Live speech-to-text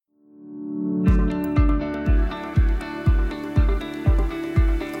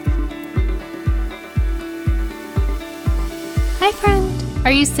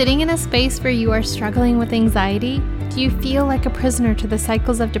Are you sitting in a space where you are struggling with anxiety? Do you feel like a prisoner to the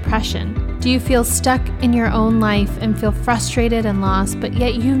cycles of depression? Do you feel stuck in your own life and feel frustrated and lost, but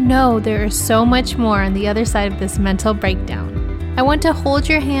yet you know there is so much more on the other side of this mental breakdown? I want to hold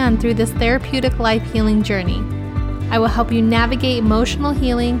your hand through this therapeutic life healing journey. I will help you navigate emotional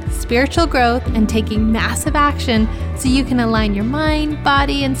healing, spiritual growth, and taking massive action so you can align your mind,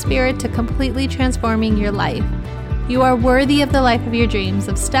 body, and spirit to completely transforming your life. You are worthy of the life of your dreams,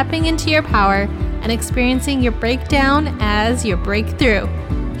 of stepping into your power and experiencing your breakdown as your breakthrough.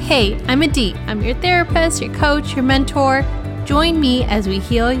 Hey, I'm Adit. I'm your therapist, your coach, your mentor. Join me as we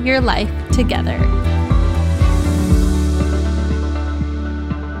heal your life together.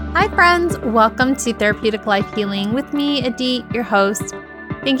 Hi friends, welcome to Therapeutic Life Healing with me, Adit, your host.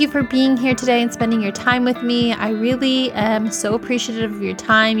 Thank you for being here today and spending your time with me. I really am so appreciative of your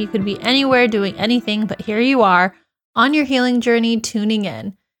time. You could be anywhere doing anything, but here you are on your healing journey, tuning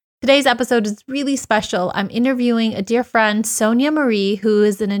in. Today's episode is really special. I'm interviewing a dear friend, Sonia Marie, who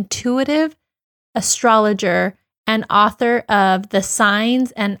is an intuitive astrologer and author of the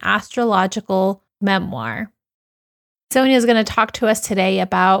Signs and Astrological Memoir. Sonia is going to talk to us today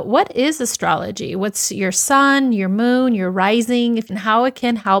about what is astrology, what's your sun, your moon, your rising, and how it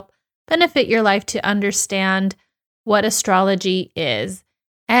can help benefit your life to understand what astrology is.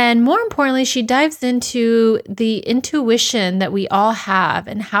 And more importantly, she dives into the intuition that we all have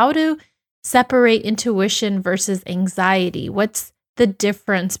and how to separate intuition versus anxiety. What's the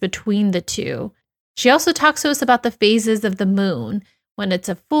difference between the two? She also talks to us about the phases of the moon, when it's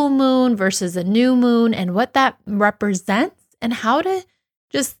a full moon versus a new moon, and what that represents, and how to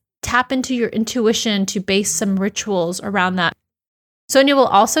just tap into your intuition to base some rituals around that. Sonia will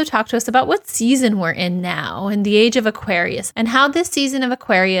also talk to us about what season we're in now in the age of Aquarius and how this season of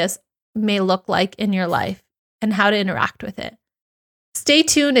Aquarius may look like in your life and how to interact with it. Stay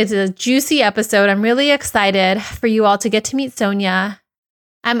tuned. It's a juicy episode. I'm really excited for you all to get to meet Sonia.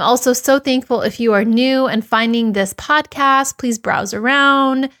 I'm also so thankful if you are new and finding this podcast. Please browse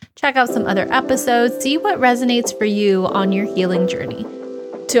around, check out some other episodes, see what resonates for you on your healing journey.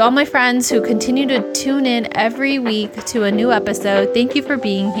 To all my friends who continue to tune in every week to a new episode, thank you for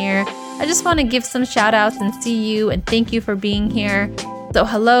being here. I just want to give some shout outs and see you and thank you for being here. So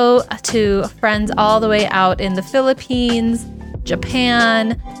hello to friends all the way out in the Philippines,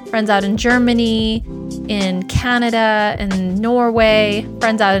 Japan, friends out in Germany, in Canada and Norway,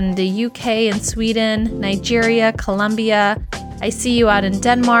 friends out in the UK and Sweden, Nigeria, Colombia. I see you out in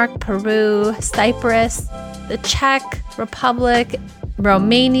Denmark, Peru, Cyprus, the Czech Republic,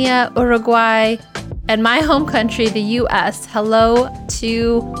 Romania, Uruguay, and my home country, the US. Hello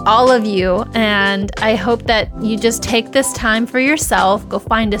to all of you. And I hope that you just take this time for yourself. Go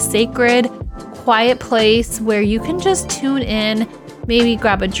find a sacred, quiet place where you can just tune in. Maybe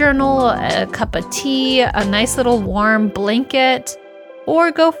grab a journal, a cup of tea, a nice little warm blanket,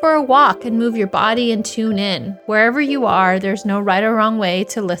 or go for a walk and move your body and tune in. Wherever you are, there's no right or wrong way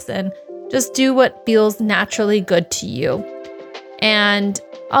to listen. Just do what feels naturally good to you. And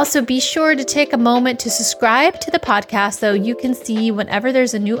also be sure to take a moment to subscribe to the podcast so you can see whenever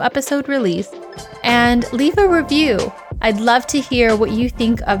there's a new episode released, and leave a review. I'd love to hear what you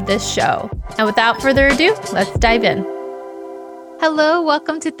think of this show. And without further ado, let's dive in. Hello,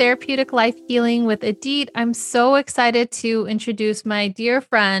 welcome to Therapeutic Life Healing with Adit. I'm so excited to introduce my dear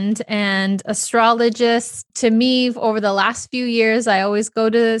friend and astrologist to me over the last few years. I always go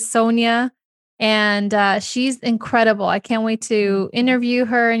to Sonia. And she's incredible. I can't wait to interview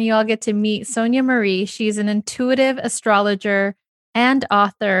her and you all get to meet Sonia Marie. She's an intuitive astrologer and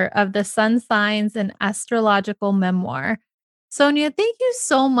author of the Sun Signs and Astrological Memoir. Sonia, thank you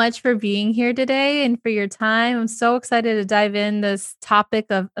so much for being here today and for your time. I'm so excited to dive in this topic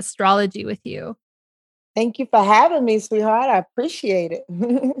of astrology with you. Thank you for having me, sweetheart. I appreciate it.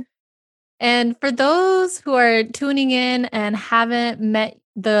 And for those who are tuning in and haven't met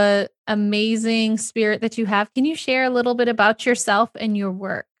the amazing spirit that you have, can you share a little bit about yourself and your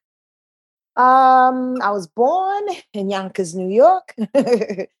work? I was born in Yonkers, New York,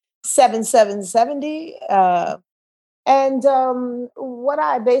 7770. And what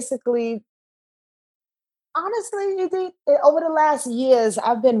I basically, honestly, over the last years,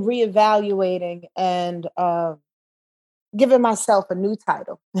 I've been reevaluating and giving myself a new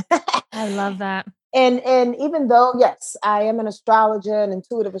title. I love that. And even though, yes, I am an astrologer, an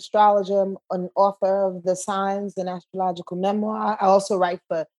intuitive astrologer, I'm an author of the Signs and Astrological Memoir. I also write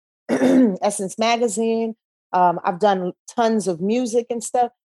for Essence Magazine. I've done tons of music and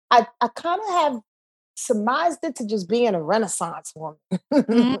stuff. I kind of have surmised it to just being a Renaissance woman.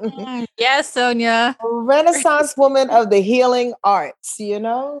 Yes, Sonia. A Renaissance woman of the healing arts,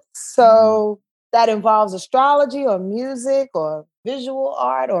 So that involves astrology or music or visual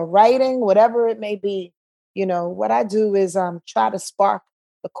art or writing, whatever it may be. What I do is try to spark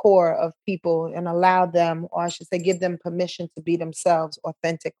the core of people and allow them, or I should say, give them permission to be themselves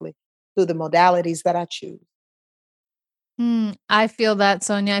authentically through the modalities that I choose. I feel that,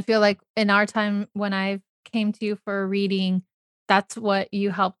 Sonia. I feel like in our time when I came to you for a reading, that's what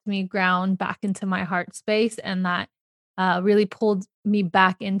you helped me ground back into my heart space, and that really pulled me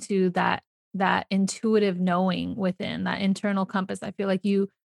back into that intuitive knowing within that internal compass. I feel like you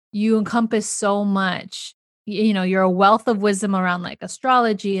encompass so much. You're a wealth of wisdom around like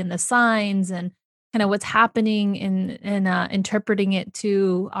astrology and the signs and kind of what's happening in interpreting it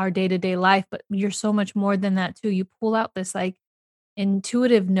to our day-to-day life, but you're so much more than that too. You pull out this like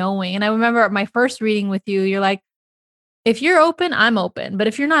intuitive knowing. And I remember my first reading with you, you're like, if you're open, I'm open. But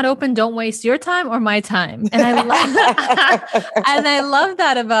if you're not open, don't waste your time or my time. And I love and I love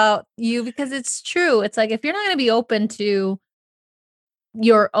that about you because it's true. It's like if you're not going to be open to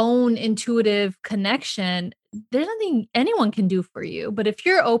your own intuitive connection, there's nothing anyone can do for you. But if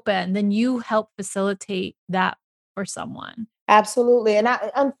you're open, then you help facilitate that for someone. Absolutely. And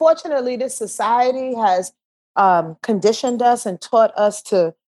unfortunately, this society has conditioned us and taught us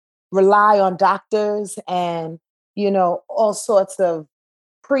to rely on doctors and, all sorts of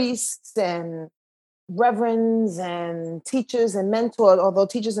priests and reverends and teachers and mentors, although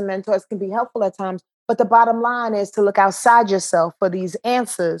teachers and mentors can be helpful at times. But the bottom line is to look outside yourself for these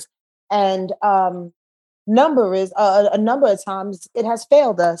answers. And a number of times it has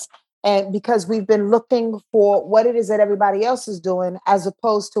failed us. And because we've been looking for what it is that everybody else is doing, as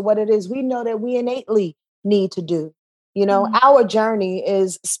opposed to what it is we know that we innately need to do. Our journey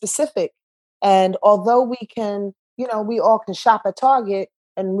is specific. And although we can, we all can shop at Target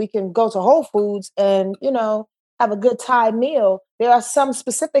and we can go to Whole Foods and, have a good Thai meal, there are some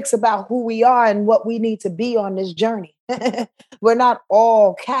specifics about who we are and what we need to be on this journey. We're not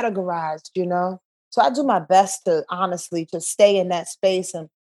all categorized. So I do my best to honestly to stay in that space and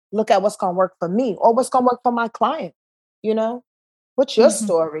look at what's going to work for me or what's going to work for my client. What's your Mhm.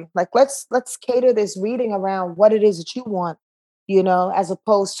 story? Like, let's cater this reading around what it is that you want, as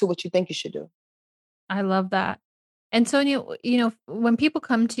opposed to what you think you should do. I love that. And Sonia, when people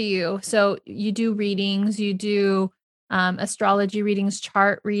come to you, so you do readings, you do astrology readings,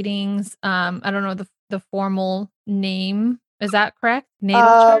 chart readings. I don't know the formal name. Is that correct? Natal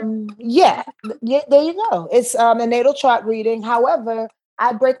chart? Yeah, yeah, there you go. It's a natal chart reading. However,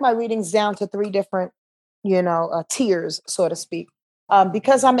 I break my readings down to three different, tiers, so to speak,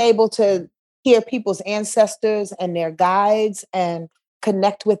 because I'm able to hear people's ancestors and their guides and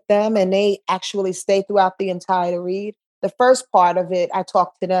connect with them, and they actually stay throughout the entire read. The first part of it, I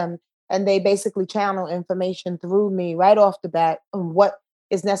talk to them, and they basically channel information through me right off the bat on what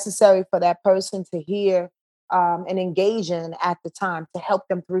is necessary for that person to hear and engage in at the time to help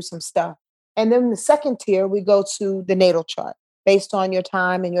them through some stuff. And then the second tier, we go to the natal chart based on your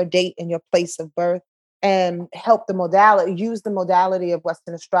time and your date and your place of birth and use the modality of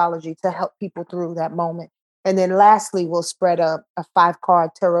Western astrology to help people through that moment. And then lastly, we'll spread a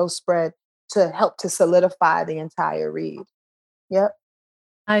 5-card tarot spread to help to solidify the entire read. Yep.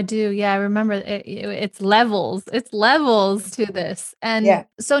 I do. Yeah, I remember it's levels. It's levels to this. And Yeah.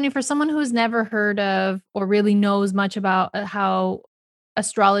 Sonia, for someone who's never heard of or really knows much about how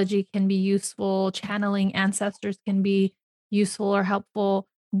astrology can be useful, channeling ancestors can be useful or helpful,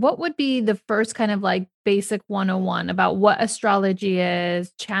 what would be the first kind of like basic 101 about what astrology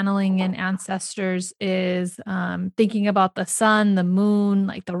is, channeling in ancestors is, thinking about the sun, the moon,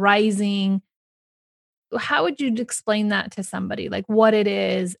 like the rising? How would you explain that to somebody, like what it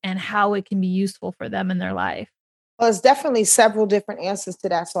is and how it can be useful for them in their life? Well, there's definitely several different answers to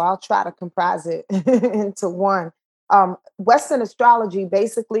that. So I'll try to comprise it into one. Western astrology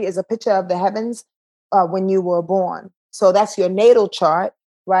basically is a picture of the heavens when you were born. So that's your natal chart,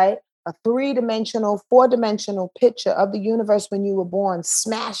 right? A 3-dimensional, 4-dimensional picture of the universe when you were born,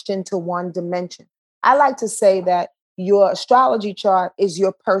 smashed into one dimension. I like to say that your astrology chart is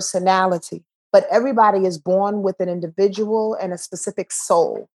your personality, but everybody is born with an individual and a specific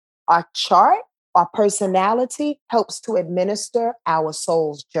soul. Our chart, our personality helps to administer our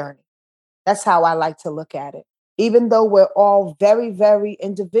soul's journey. That's how I like to look at it. Even though we're all very, very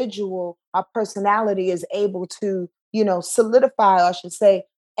individual, our personality is able to, solidify, or I should say,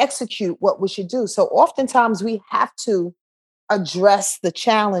 execute what we should do. So oftentimes we have to address the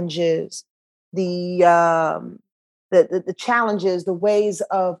challenges, the the challenges, the ways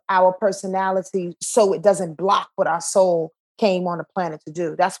of our personality, so it doesn't block what our soul came on the planet to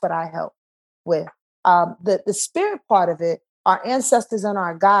do. That's what I help with. The spirit part of it, our ancestors and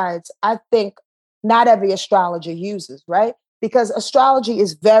our guides, I think not every astrologer uses, right? Because astrology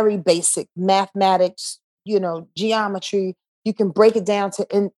is very basic mathematics, geometry. You can break it down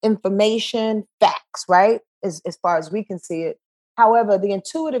to information, facts, right? As far as we can see it. However, the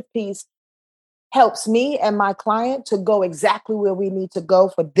intuitive piece helps me and my client to go exactly where we need to go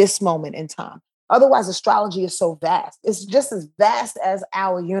for this moment in time. Otherwise, astrology is so vast. It's just as vast as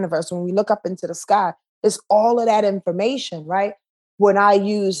our universe. When we look up into the sky, it's all of that information, right? When I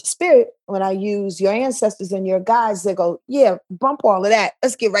use spirit, when I use your ancestors and your guides, they go, yeah, bump all of that.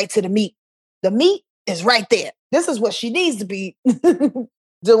 Let's get right to the meat. The meat is right there. This is what she needs to be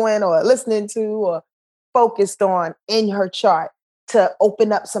doing or listening to or focused on in her chart to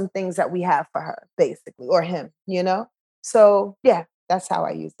open up some things that we have for her, basically, or him, So, yeah, that's how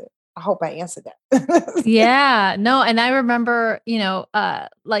I use it. I hope I answered that. Yeah, no. And I remember, the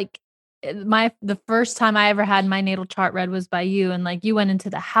first time I ever had my natal chart read was by you. And like, you went into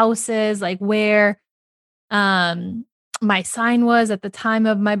the houses, like where, my sign was at the time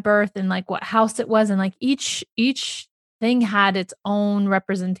of my birth and like what house it was. And like each thing had its own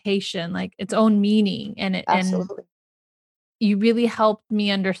representation, like its own meaning. And Absolutely. you really helped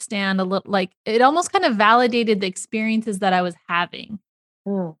me understand a little, like it almost kind of validated the experiences that I was having.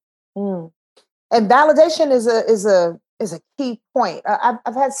 Mm, mm. And validation is a key point.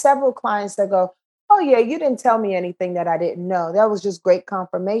 I've had several clients that go, "Oh yeah, you didn't tell me anything that I didn't know. That was just great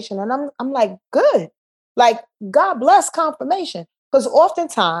confirmation." And I'm like, "Good, like God bless confirmation." Because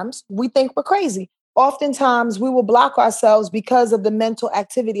oftentimes we think we're crazy. Oftentimes we will block ourselves because of the mental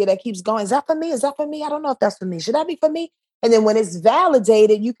activity that keeps going. Is that for me? Is that for me? I don't know if that's for me. Should that be for me? And then when it's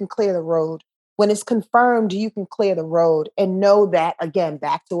validated, you can clear the road. When it's confirmed, you can clear the road and know that, again,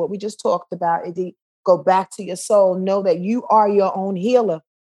 back to what we just talked about, Eddie, go back to your soul. Know that you are your own healer.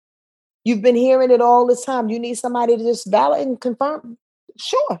 You've been hearing it all this time. You need somebody to just validate and confirm.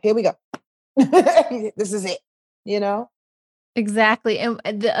 Sure, here we go. This is it, you know? Exactly. And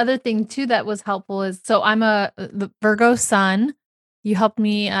the other thing too that was helpful is, so I'm the Virgo sun. You helped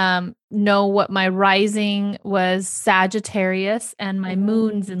me know what my rising was, Sagittarius, and my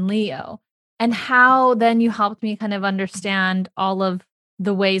moon's in Leo. And how then you helped me kind of understand all of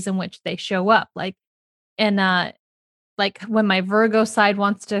the ways in which they show up. Like when my Virgo side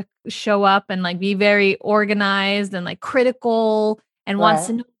wants to show up and like be very organized and like critical and wants Right.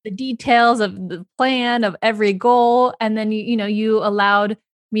 to know the details of the plan of every goal. And then you allowed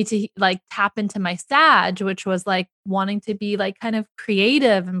me to like tap into my Sag, which was like wanting to be like kind of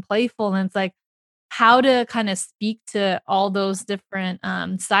creative and playful. And it's like how to kind of speak to all those different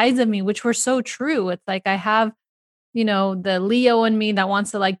sides of me, which were so true. It's like I have the Leo in me that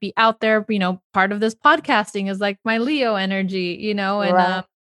wants to like be out there, part of this podcasting is like my Leo energy, and Right.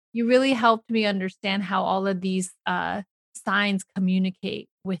 you really helped me understand how all of these signs communicate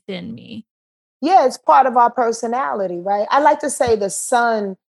within me. Yeah, it's part of our personality, right? I like to say the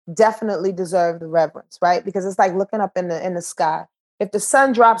sun definitely deserves the reverence, right? Because it's like looking up in the sky. If the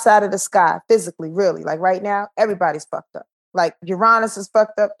sun drops out of the sky physically, really, like right now, everybody's fucked up. Like Uranus is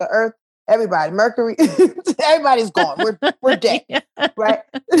fucked up, the Earth, everybody, Mercury, everybody's gone. We're dead, Yeah. right?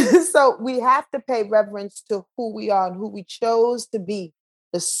 So we have to pay reverence to who we are and who we chose to be,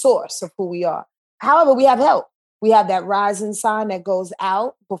 the source of who we are. However, we have help. We have that rising sign that goes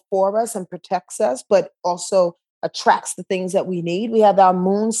out before us and protects us, but also attracts the things that we need. We have our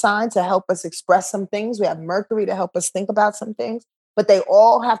moon sign to help us express some things. We have Mercury to help us think about some things, but they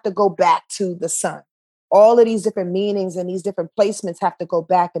all have to go back to the sun. All of these different meanings and these different placements have to go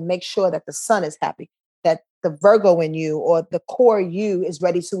back and make sure that the sun is happy, that the Virgo in you or the core you is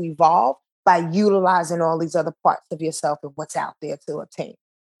ready to evolve by utilizing all these other parts of yourself and what's out there to obtain.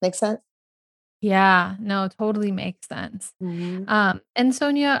 Make sense? Yeah, no, totally makes sense. Mm-hmm. And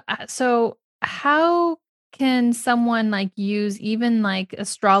Sonia, so how can someone like use even like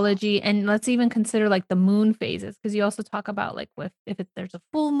astrology, and let's even consider like the moon phases, because you also talk about like there's a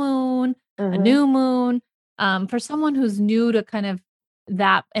full moon, a Mm-hmm. new moon, for someone who's new to kind of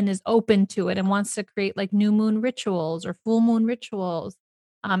that and is open to it and wants to create like new moon rituals or full moon rituals,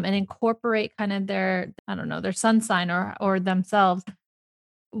 and incorporate kind of their, I don't know, their sun sign or themselves.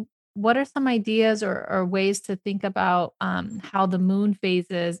 What are some ideas or ways to think about how the moon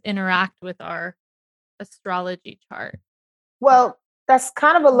phases interact with our astrology chart? Well, that's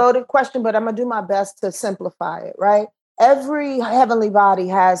kind of a loaded question, but I'm going to do my best to simplify it, right? Every heavenly body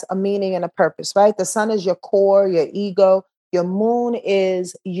has a meaning and a purpose, right? The sun is your core, your ego. Your moon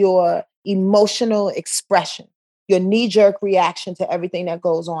is your emotional expression. your knee-jerk reaction to everything that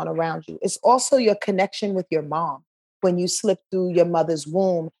goes on around you. It's also your connection with your mom when you slip through your mother's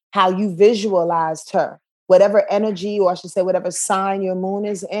womb, how you visualized her. Whatever energy, or I should say, whatever sign your moon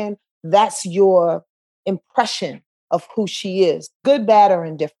is in, that's your impression of who she is, good, bad, or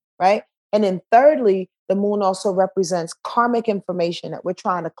indifferent, right? And then thirdly, the moon also represents karmic information that we're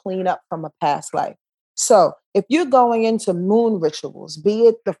trying to clean up from a past life. So if you're going into moon rituals, be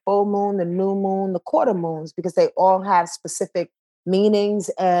it the full moon, the new moon, the quarter moons, because they all have specific meanings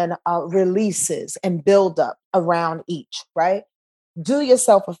and releases and buildup around each, right? Do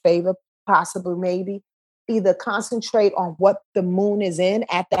yourself a favor, possibly, maybe, either concentrate on what the moon is in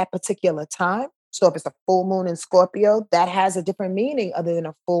at that particular time. So if it's a full moon in Scorpio, that has a different meaning other than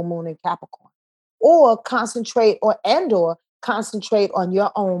a full moon in Capricorn. Or concentrate on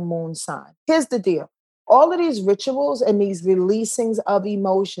your own moon sign. Here's the deal. All of these rituals and these releasings of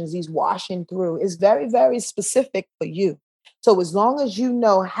emotions, these washing through, is very, very specific for you. So as long as you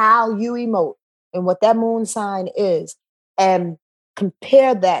know how you emote and what that moon sign is, and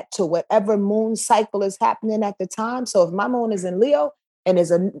compare that to whatever moon cycle is happening at the time. So if my moon is in Leo and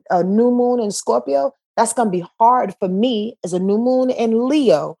there's a new moon in Scorpio, that's going to be hard for me as a new moon in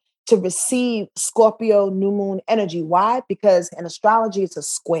Leo to receive Scorpio new moon energy. Why? Because in astrology, it's a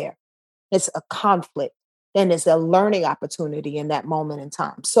square, it's a conflict, and it's a learning opportunity in that moment in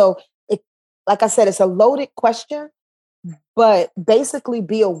time. So, like I said, it's a loaded question, but basically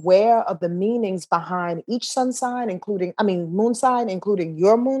be aware of the meanings behind each sun sign, moon sign, including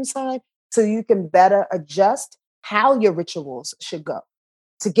your moon sign, so you can better adjust how your rituals should go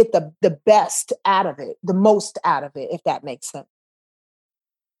to get the best out of it, the most out of it, if that makes sense.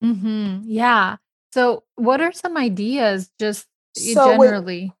 Yeah. So what are some ideas just So with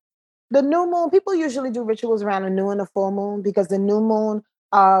generally? the new moon, people usually do rituals around the new and the full moon because the new moon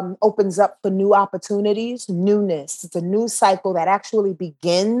opens up for new opportunities, newness. It's a new cycle that actually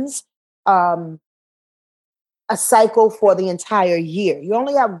begins um, a cycle for the entire year. You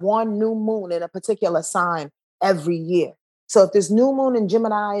only have one new moon in a particular sign every year. So if this new moon in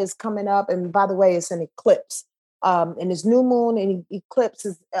Gemini is coming up, and by the way, it's an eclipse, and this new moon and eclipse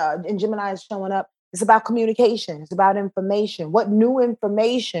is in Gemini is showing up. It's about communication. It's about information. What new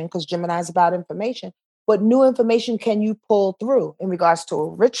information? Because Gemini is about information. What new information can you pull through in regards to a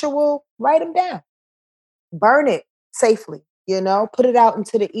ritual? Write them down. Burn it safely. Put it out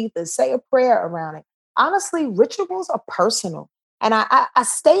into the ether. Say a prayer around it. Honestly, rituals are personal, and I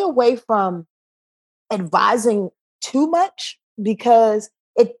stay away from advising too much because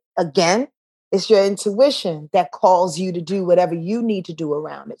it's your intuition that calls you to do whatever you need to do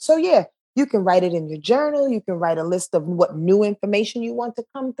around it. So yeah, you can write it in your journal. You can write a list of what new information you want to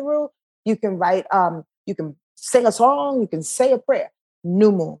come through. You can you can sing a song, you can say a prayer.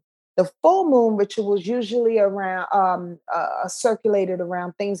 New moon. The full moon rituals usually around circulated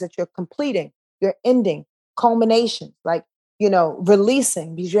around things that you're completing, you're ending, culmination, like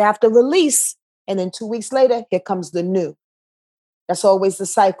releasing, because you have to release. And then 2 weeks later, here comes the new. That's always the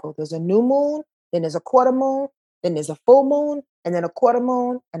cycle. There's a new moon, then there's a quarter moon, then there's a full moon, and then a quarter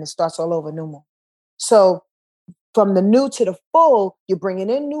moon, and it starts all over new moon. So from the new to the full, you're bringing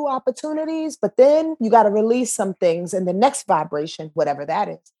in new opportunities, but then you got to release some things in the next vibration, whatever that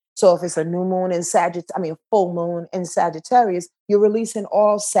is. So if it's a new moon in a full moon in Sagittarius, you're releasing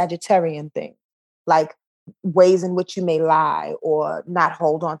all Sagittarian things, like ways in which you may lie or not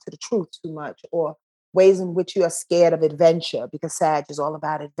hold on to the truth too much, or ways in which you are scared of adventure, because Sag is all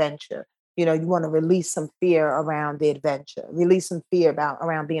about adventure. You want to release some fear around the adventure, release some fear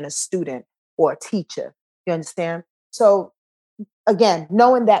around being a student or a teacher. You understand? So again,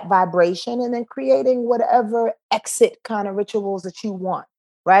 knowing that vibration and then creating whatever exit kind of rituals that you want,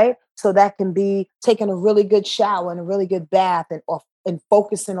 right? So that can be taking a really good shower and a really good bath, and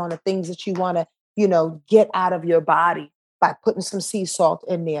focusing on the things that you want to, get out of your body by putting some sea salt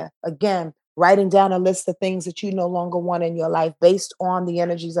in there. Again, writing down a list of things that you no longer want in your life based on the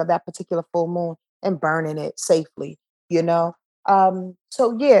energies of that particular full moon, and burning it safely, you know?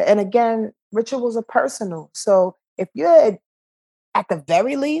 So yeah, and again, rituals are personal. So if you're at the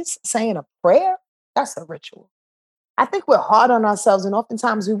very least saying a prayer, that's a ritual. I think we're hard on ourselves, and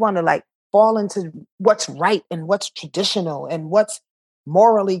oftentimes we want to like fall into what's right and what's traditional and what's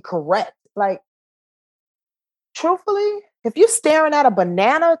morally correct. Like, truthfully, if you're staring at a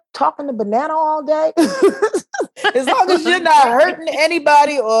banana, talking to banana all day, as long as you're not hurting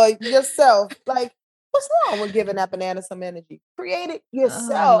anybody or yourself, like, what's wrong with giving that banana some energy? Create it Oh, I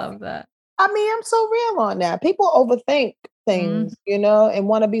yourself. love that. I mean, I'm so real on that. People overthink Mhm. things, and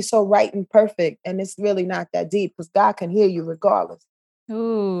want to be so right and perfect. And it's really not that deep, because God can hear you regardless.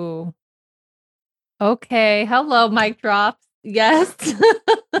 Ooh. Okay. Hello, mic drops. Yes.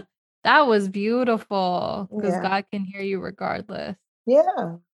 That was beautiful because Yeah. God can hear you regardless.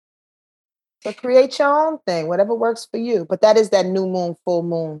 Yeah. So create your own thing, whatever works for you. But that is that new moon, full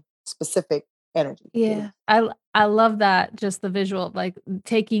moon specific energy. Yeah. I love that, just the visual of, like,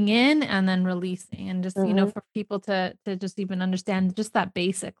 taking in and then releasing and just, Hmm. for people to just even understand just that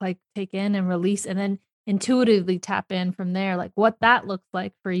basic, like, take in and release and then intuitively tap in from there, like, what that looks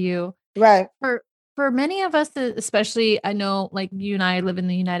like for you. Right. For many of us, especially, I know, like, you and I live in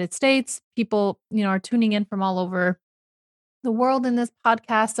the United States, people, are tuning in from all over the world in this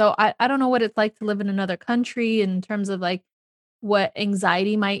podcast, so I don't know what it's like to live in another country in terms of, like, what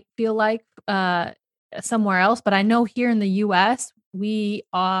anxiety might feel like, somewhere else, but I know here in the US, we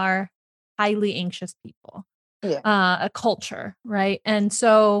are highly anxious people, Yeah. a culture, right? And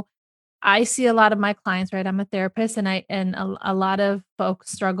so I see a lot of my clients, right? I'm a therapist and a lot of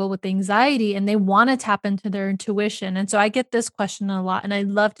folks struggle with anxiety and they want to tap into their intuition. And so I get this question a lot and I'd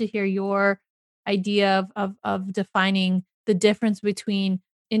love to hear your idea of defining the difference between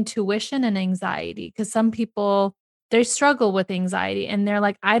intuition and anxiety because some people they struggle with anxiety and they're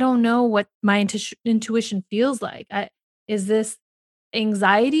like, I don't know what my intuition feels like. Is this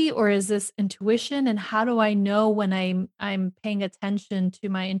anxiety or is this intuition, and how do I know when I'm paying attention to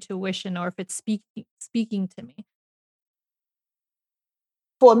my intuition or if it's speaking to me?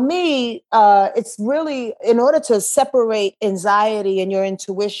 For me, it's really in order to separate anxiety and your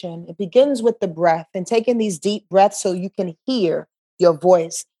intuition, it begins with the breath and taking these deep breaths so you can hear your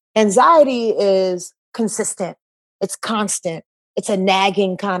voice. Anxiety is consistent, it's constant, it's a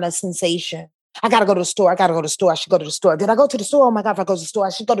nagging kind of sensation. I gotta go to the store. I gotta go to the store. I should go to the store. Did I go to the store? Oh my God, if I go to the store, I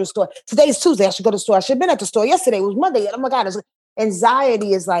should go to the store. Today's Tuesday. I should go to the store. I should have been at the store. Yesterday was Monday. Oh my God.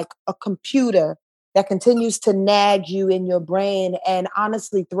 Anxiety is like a computer that continues to nag you in your brain and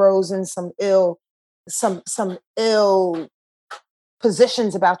honestly throws in some ill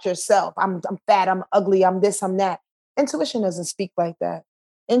positions about yourself. I'm fat, I'm ugly, I'm this, I'm that. Intuition doesn't speak like that.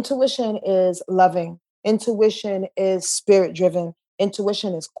 Intuition is loving. Intuition is spirit driven.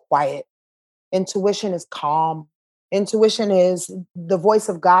 Intuition is quiet. Intuition is calm. Intuition is the voice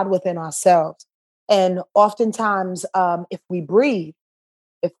of God within ourselves. And oftentimes, if we breathe,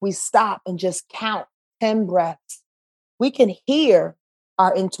 if we stop and just count 10 breaths, we can hear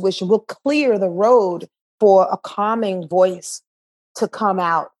our intuition. We'll clear the road for a calming voice to come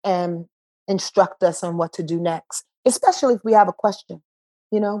out and instruct us on what to do next, especially if we have a question.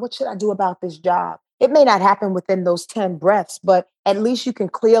 What should I do about this job? It may not happen within those 10 breaths, but at least you can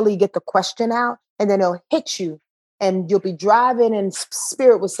clearly get the question out and then it'll hit you. And you'll be driving, and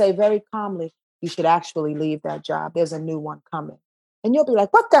spirit will say very calmly, you should actually leave that job. There's a new one coming. And you'll be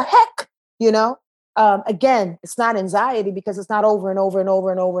like, what the heck? You know? Again, it's not anxiety because it's not over and over and over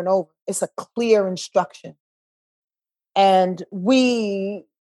and over and over. It's a clear instruction. And we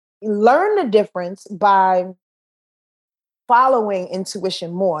learn the difference by following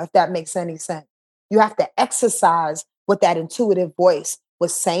intuition more, if that makes any sense. You have to exercise what that intuitive voice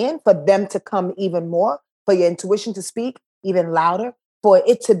was saying for them to come even more, for your intuition to speak even louder, for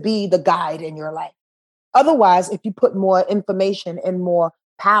it to be the guide in your life. Otherwise, if you put more information and more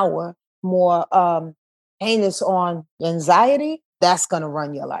power, more heinous on anxiety, that's going to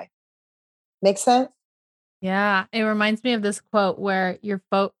run your life. Make sense? Yeah, it reminds me of this quote where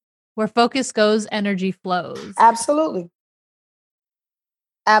where focus goes, energy flows. Absolutely.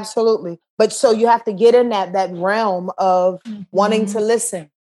 Absolutely. But so you have to get in that realm of wanting to Mhm.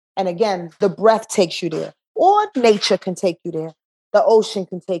 listen. And again, the breath takes you there. Or nature can take you there. The ocean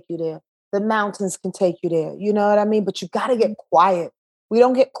can take you there. The mountains can take you there. You know what I mean? But you got to get quiet. We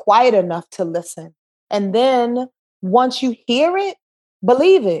don't get quiet enough to listen. And then once you hear it,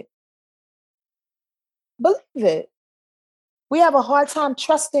 believe it. Believe it. We have a hard time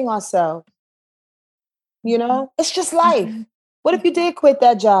trusting ourselves. It's just life. Mhm. What if you did quit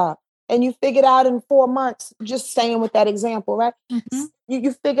that job and you figured out in 4 months, just saying with that example, right? Mhm.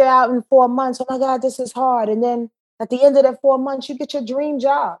 You figure out in 4 months, oh my God, this is hard. And then at the end of that 4 months, you get your dream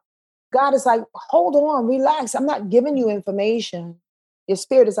job. God is like, hold on, relax. I'm not giving you information. Your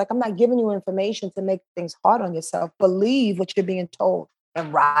spirit is like, I'm not giving you information to make things hard on yourself. Believe what you're being told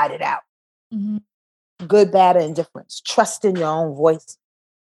and ride it out. Mhm. Good, bad, or indifference. Trust in your own voice.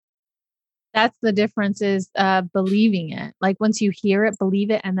 That's the difference is, believing it. Like, once you hear it, believe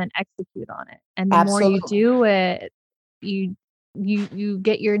it, and then execute on it. And the more you Absolutely. do it, you you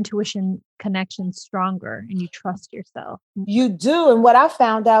get your intuition connection stronger and you trust yourself. You do. And what I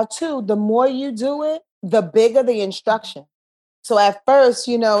found out too, the more you do it, the bigger the instruction. So at first,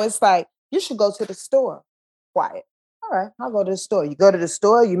 it's like, you should go to the store. Quiet. right, I'll go to the store. You go to the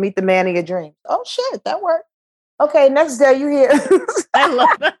store, you meet the man of your dreams. Oh shit, that worked. Okay, next day you hear. I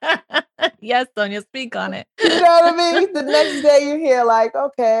love that. Yes, Sonia, speak on it. You know what I mean? The next day you hear like,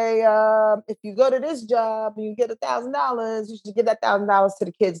 okay, if you go to this job and you get $1,000, you should give that $1,000 to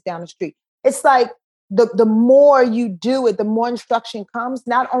the kids down the street. It's like the more you do it, the more instruction comes,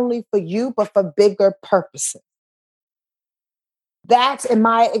 not only for you, but for bigger purposes. That's in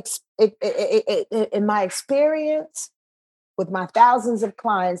my experience with my thousands of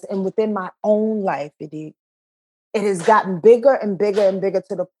clients and within my own life, it has gotten bigger and bigger and bigger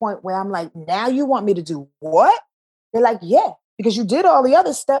to the point where I'm like, now you want me to do what? They're like, yeah, because you did all the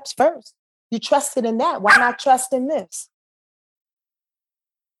other steps first. You trusted in that. Why not trust in this?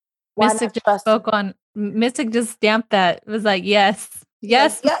 Why Mystic not just trust spoke on. Mystic just stamped that. It was like, yes,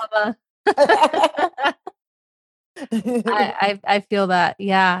 yes, yeah. mama. I feel that.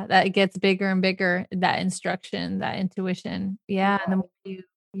 Yeah, that it gets bigger and bigger. That instruction, that intuition. Yeah, and the more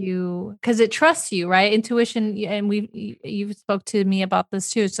you because it trusts you, right? Intuition, and you've spoke to me about this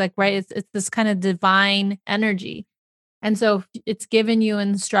too. It's like, right, it's this kind of divine energy, and so if it's given you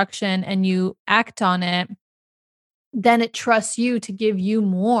instruction and you act on it, then it trusts you to give you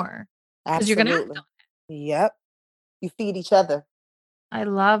more because you're gonna act Absolutely. on it. Yep. You feed each other. I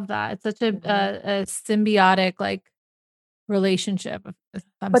love that. It's such Mhm. a symbiotic like relationship. If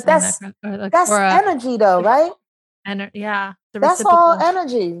I'm But saying that correct, or like that's or a energy though, right? yeah, the That's all reciprocal.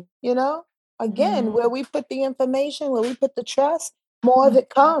 energy, you know? Again, Mhm, where we put the information, where we put the trust, more of mhm, it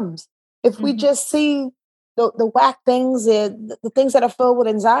comes. If we mhm, just see the whack things, the things that are filled with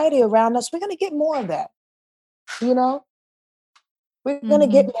anxiety around us, we're going to get more of that, you know? We're going to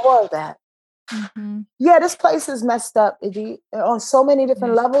get mhm, more of that. mhm. Yeah, this place is messed up, Iggy, on so many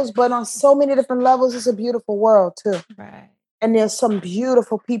different Yeah, levels, but on so many different levels, it's a beautiful world too. right. And there's some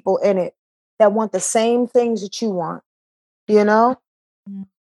beautiful people in it that want the same things that you want, you know? Mm.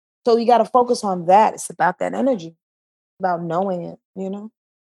 So you got to focus on that. It's about that energy, about knowing it, you know?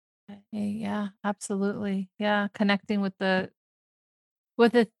 Yeah, absolutely. Yeah, connecting with the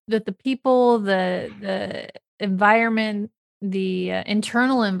people, the environment, the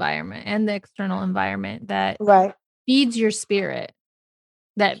internal environment and the external environment that Right. feeds your spirit,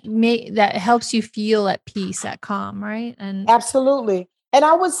 that helps you feel at peace, at calm, right? And Absolutely. And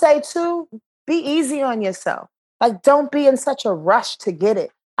I would say too, be easy on yourself. Like don't be in such a rush to get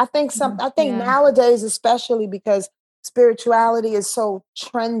it. I think yeah, nowadays, especially because spirituality is so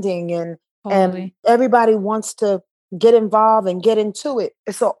trending and totally. everybody wants to get involved and get into it.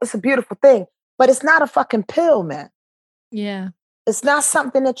 It's a beautiful thing. But it's not a fucking pill, man. Yeah. It's not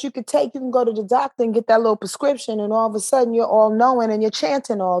something that you could take. You can go to the doctor and get that little prescription, and all of a sudden you're all knowing and you're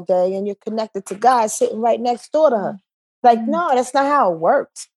chanting all day and you're connected to God sitting right next door to her. Mm, Like, mm, no, that's not how it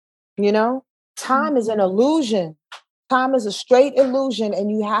works. You know, time is mhm, an illusion. Time is a straight illusion,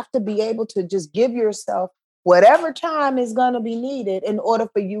 and you have to be able to just give yourself whatever time is going to be needed in order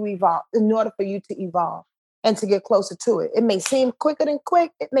for you to evolve and to get closer to it. It may seem quicker than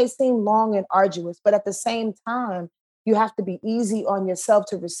quick, it may seem long and arduous, but at the same time, you have to be easy on yourself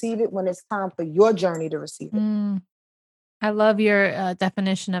to receive it when it's time for your journey to receive it. mm. I love your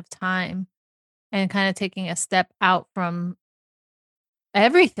definition of time and kind of taking a step out from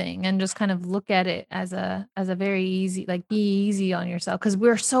everything and just kind of look at it as a very easy, like, be easy on yourself because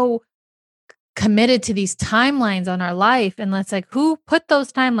we're so committed to these timelines on our life, and that's like, who put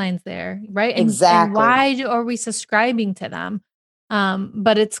those timelines there, right? And Exactly. why are we subscribing to them?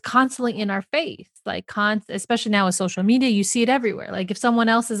 But it's constantly in our face, like especially now with social media, you see it everywhere. Like if someone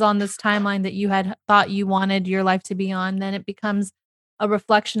else is on this timeline that you had thought you wanted your life to be on, then it becomes a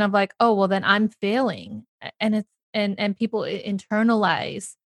reflection of like, oh, well, then I'm failing. And it's and people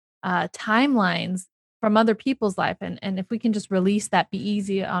internalize timelines from other people's life, and if we can just release that, be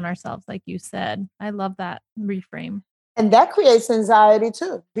easy on ourselves like you said. I love that reframe. And that creates anxiety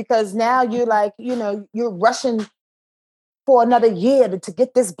too, because now you're like, you're rushing for another year to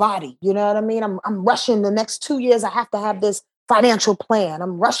get this body. You know what I mean? I'm rushing the next 2 years. I have to have this financial plan.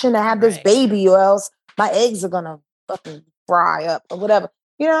 I'm rushing to have this Right. baby, or else my eggs are gonna fucking fry up or whatever.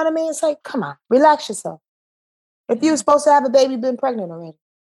 You know what I mean? It's like, come on, relax yourself. If you were Yeah. supposed to have a baby, been pregnant already.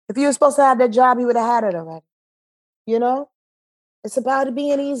 If you were supposed to have that job, you would have had it already. You know? It's about it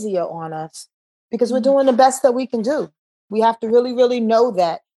being easier on us because we're Mm, doing the best that we can do. We have to really, really know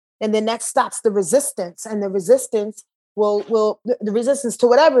that. And then that stops the resistance. And the resistance the resistance to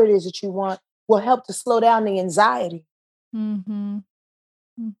whatever it is that you want will help to slow down the anxiety. mhm,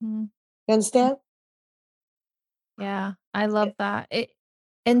 mhm. You understand? Yeah, I love that.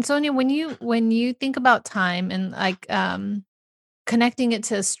 And Sonia, when you think about time and like connecting it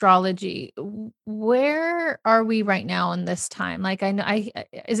to astrology, where are we right now in this time? Like, I know,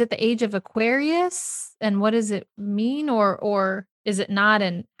 is it the age of Aquarius, and what does it mean, or is it not?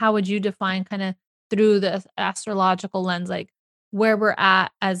 And how would you define kind of through the astrological lens, like where we're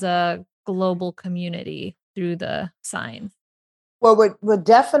at as a global community through the signs? Well, we're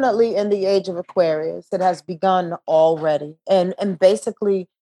definitely in the age of Aquarius. It has begun already, and basically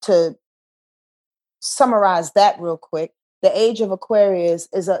to summarize that real quick, the age of Aquarius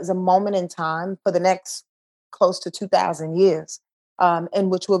is a moment in time for the next close to 2,000 years,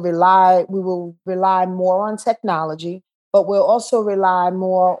 in which we will rely more on technology, but we'll also rely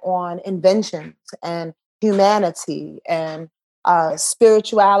more on inventions and humanity and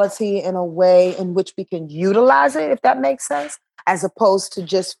spirituality in a way in which we can utilize it, if that makes sense, as opposed to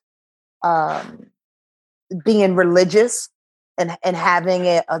just um, being religious and having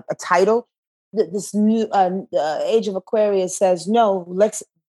a title. This new age of Aquarius says, no, let's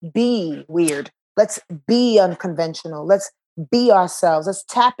be weird. Let's be unconventional. Let's be ourselves. Let's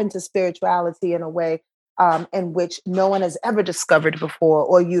tap into spirituality in a way in which no one has ever discovered before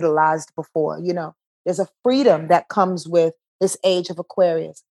or utilized before. You know, there's a freedom that comes with this age of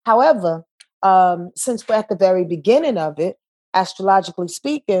Aquarius. However, since we're at the very beginning of it, astrologically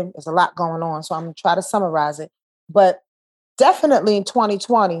speaking, there's a lot going on. So I'm going to try to summarize it. But definitely in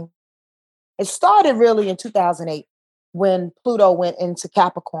 2020, it started really in 2008 when Pluto went into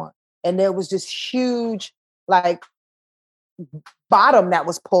Capricorn. And there was this huge, like, bottom that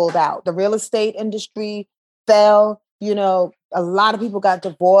was pulled out. The real estate industry fell. You know, a lot of people got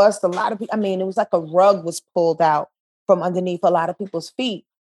divorced. A lot of people, I mean, it was like a rug was pulled out from underneath a lot of people's feet.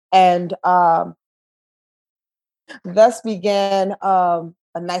 And thus began a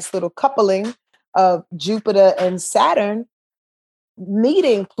nice little coupling of Jupiter and Saturn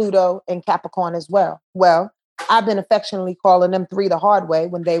meeting Pluto in Capricorn as well. Well, I've been affectionately calling them three the hard way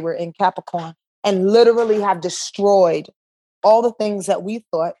when they were in Capricorn, and literally have destroyed all the things that we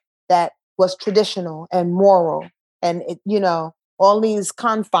thought that was traditional and moral, and it, you know, all these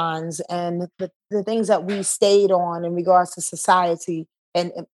confines and the things that we stayed on in regards to society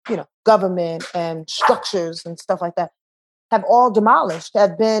and you know, government and structures and stuff like that have all demolished,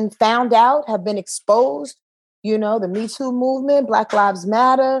 have been found out, have been exposed. You know, the Me Too movement, Black Lives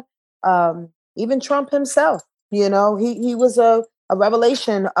Matter, even Trump himself. You know, he was a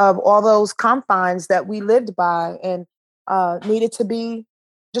revelation of all those confines that we lived by, and needed to be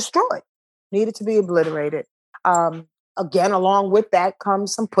destroyed, needed to be obliterated. Again, along with that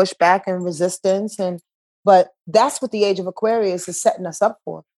comes some pushback and resistance, and but that's what the age of Aquarius is setting us up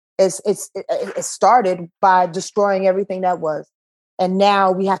for. It started by destroying everything that was, and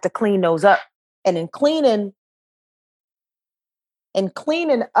now we have to clean those up. And in cleaning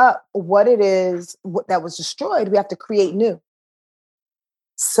up what it is that was destroyed, we have to create new.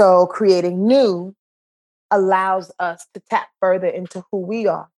 So creating new allows us to tap further into who we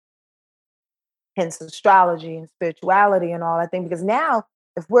are, hence astrology and spirituality and all that thing. Because now,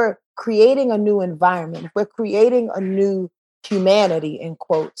 if we're creating a new environment, if we're creating a new humanity, in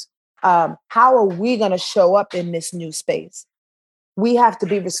quotes, how are we going to show up in this new space? We have to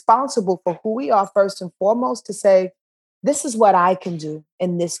be responsible for who we are first and foremost, to say, this is what I can do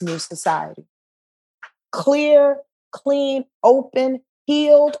in this new society. Clear, clean, open,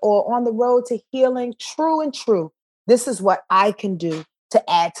 healed, or on the road to healing, true and true. This is what I can do to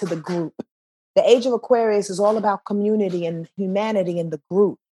add to the group. The age of Aquarius is all about community and humanity in the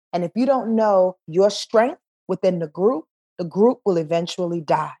group. And if you don't know your strength within the group will eventually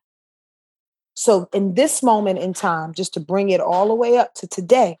die. So in this moment in time, just to bring it all the way up to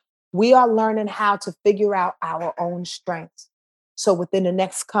today, we are learning how to figure out our own strengths. So within the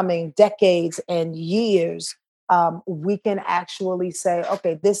next coming decades and years, we can actually say,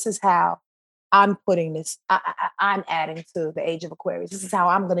 okay, this is how I'm putting this, I'm adding to the age of Aquarius. This is how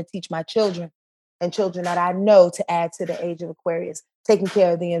I'm going to teach my children and children that I know to add to the age of Aquarius, taking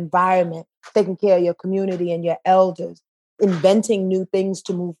care of the environment, taking care of your community and your elders, inventing new things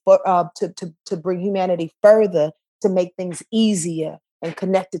to move to bring humanity further, to make things easier and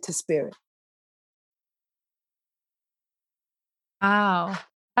connected to spirit. Wow,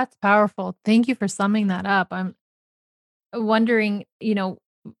 that's powerful. Thank you for summing that up. I'm wondering,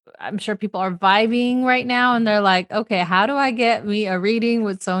 I'm sure people are vibing right now and they're like, okay, how do I get me a reading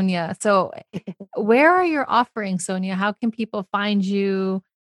with Sonia? So, where are your offerings, Sonia? How can people find you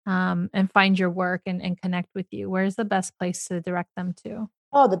and find your work and connect with you? Where's the best place to direct them to?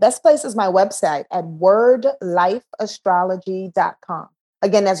 Oh, the best place is my website at wordlifeastrology.com.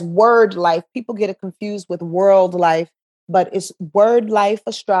 Again, that's word life. People get it confused with world life, but it's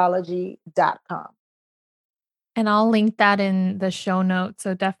wordlifeastrology.com. And I'll link that in the show notes.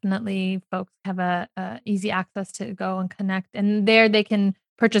 So definitely folks have a easy access to go and connect. And there they can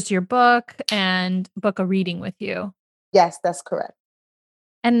purchase your book and book a reading with you. Yes, that's correct.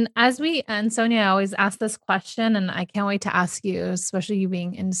 And as we end, Sonia, I always ask this question, and I can't wait to ask you, especially you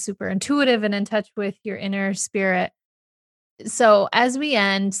being super intuitive and in touch with your inner spirit. So as we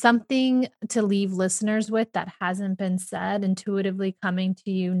end, something to leave listeners with that hasn't been said, intuitively coming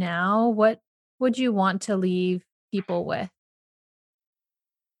to you now, what would you want to leave people with?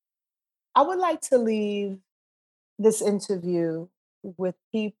 I would like to leave this interview with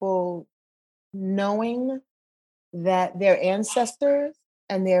people knowing that their ancestors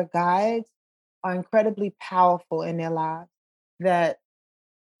and their guides are incredibly powerful in their lives, that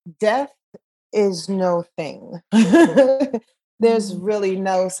death is no thing. There's really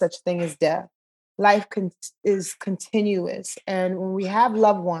no such thing as death. Life is continuous. And when we have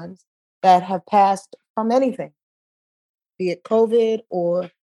loved ones that have passed from anything, be it COVID or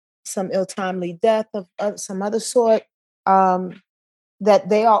some ill-timely death of some other sort, that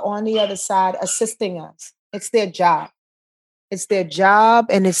they are on the other side assisting us. It's their job. It's their job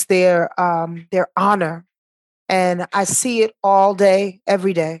and it's their honor. And I see it all day,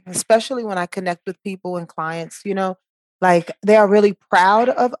 every day, especially when I connect with people and clients, like they are really proud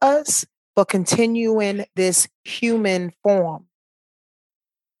of us for continuing this human form.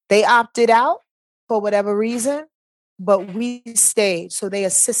 They opted out for whatever reason, but we stayed. So they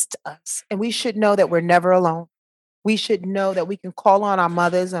assist us. And we should know that we're never alone. We should know that we can call on our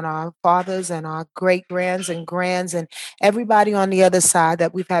mothers and our fathers and our great grands and grands and everybody on the other side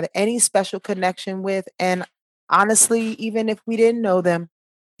that we've had any special connection with. And honestly, even if we didn't know them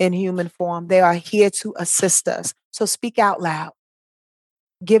in human form, they are here to assist us. So speak out loud.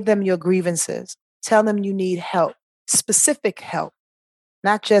 Give them your grievances. Tell them you need help, specific help,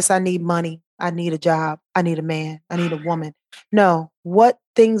 not just I need money. I need a job. I need a man. I need a woman. No, what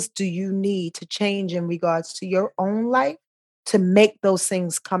things do you need to change in regards to your own life to make those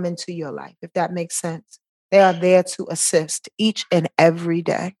things come into your life, if that makes sense? They are there to assist each and every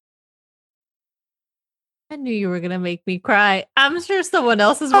day. I knew you were going to make me cry. I'm sure someone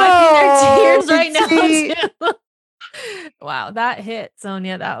else is wiping their tears right now too. Wow, that hit,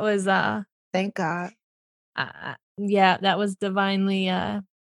 Sonia. That was thank God. Yeah, that was divinely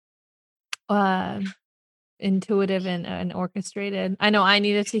intuitive and orchestrated. I know I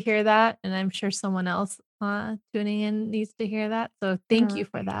needed to hear that, and I'm sure someone else tuning in needs to hear that. So thank you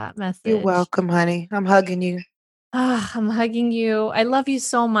for that message. You're welcome, honey. I'm hugging you. I'm hugging you. I love you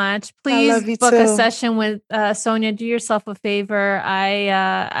so much. Please book a session with Sonia. Do yourself a favor.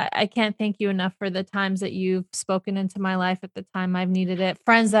 I can't thank you enough for the times that you've spoken into my life at the time I've needed it.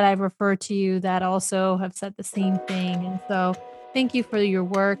 Friends that I've referred to you that also have said the same thing. And so thank you for your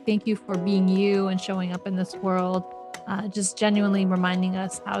work. Thank you for being you and showing up in this world. Just genuinely reminding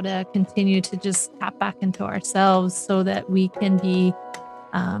us how to continue to just tap back into ourselves so that we can be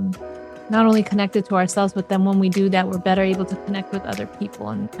not only connected to ourselves, but then when we do that, we're better able to connect with other people.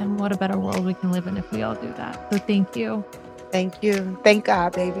 And what a better world we can live in if we all do that. So thank you. Thank you. Thank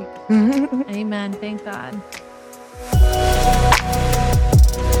God, baby. Amen. Thank God.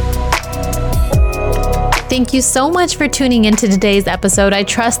 Thank you so much for tuning into today's episode. I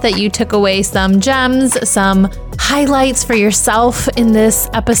trust that you took away some gems, some highlights for yourself in this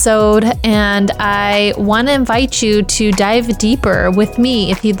episode. And I want to invite you to dive deeper with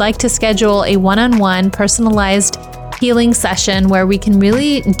me if you'd like to schedule a one-on-one personalized healing session where we can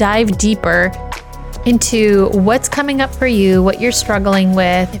really dive deeper into what's coming up for you, what you're struggling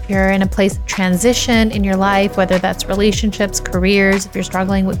with, if you're in a place of transition in your life, whether that's relationships, careers, if you're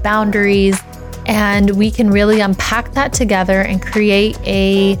struggling with boundaries. And we can really unpack that together and create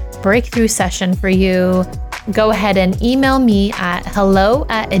a breakthrough session for you. Go ahead and email me at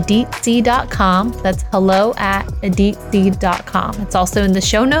hello@aditc.com. That's hello@aditc.com. It's also in the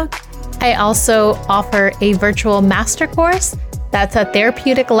show notes. I also offer a virtual master course. That's a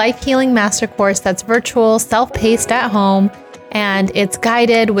therapeutic life healing master course that's virtual, self-paced at home. And it's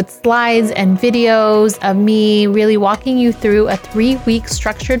guided with slides and videos of me really walking you through a 3-week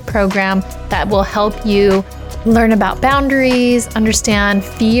structured program that will help you learn about boundaries, understand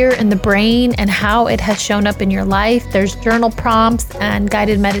fear in the brain and how it has shown up in your life. There's journal prompts and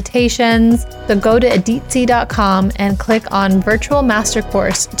guided meditations. So go to aditc.com and click on virtual master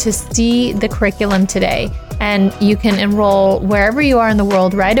course to see the curriculum today. And you can enroll wherever you are in the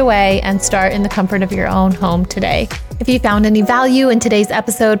world right away and start in the comfort of your own home today. If you found any value in today's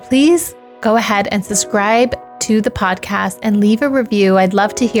episode, please go ahead and subscribe to the podcast and leave a review. I'd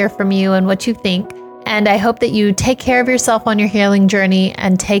love to hear from you and what you think. And I hope that you take care of yourself on your healing journey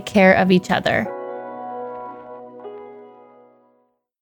and take care of each other.